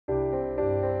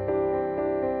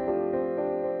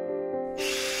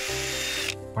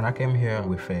When I came here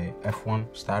with a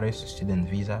F1 status, student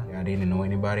visa, I didn't know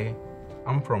anybody.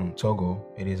 I'm from Togo.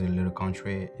 It is a little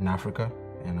country in Africa,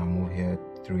 and I moved here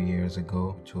 3 years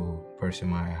ago to pursue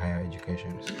my higher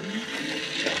education.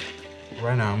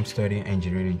 Right now I'm studying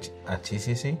engineering at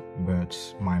TCC, but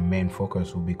my main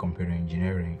focus will be computer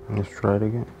engineering. Let's try it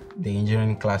again. The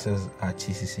engineering classes at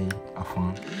TCC are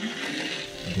fun.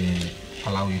 They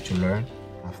allow you to learn.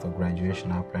 After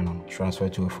graduation, I plan on transfer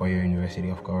to a four-year university,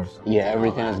 of course. Yeah,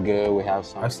 everything is good. We have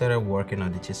some. I started working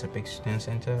at the Chesapeake Student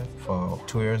Center for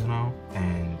 2 years now,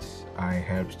 and I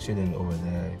help students over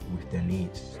there with their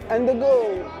needs. And the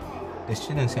goal. The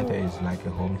Student Center is like a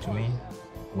home to me.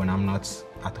 When I'm not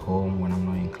at home, when I'm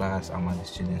not in class, I'm at the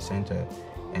Student Center,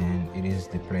 and it is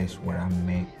the place where I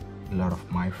make a lot of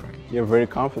my friends. You're very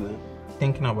confident.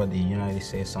 Thinking about the United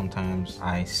States, sometimes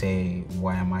I say,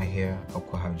 why am I here? I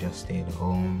could have just stayed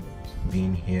home.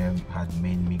 Being here had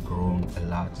made me grow a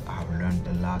lot. I have learned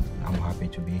a lot. I'm happy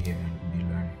to be here and be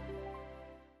learning.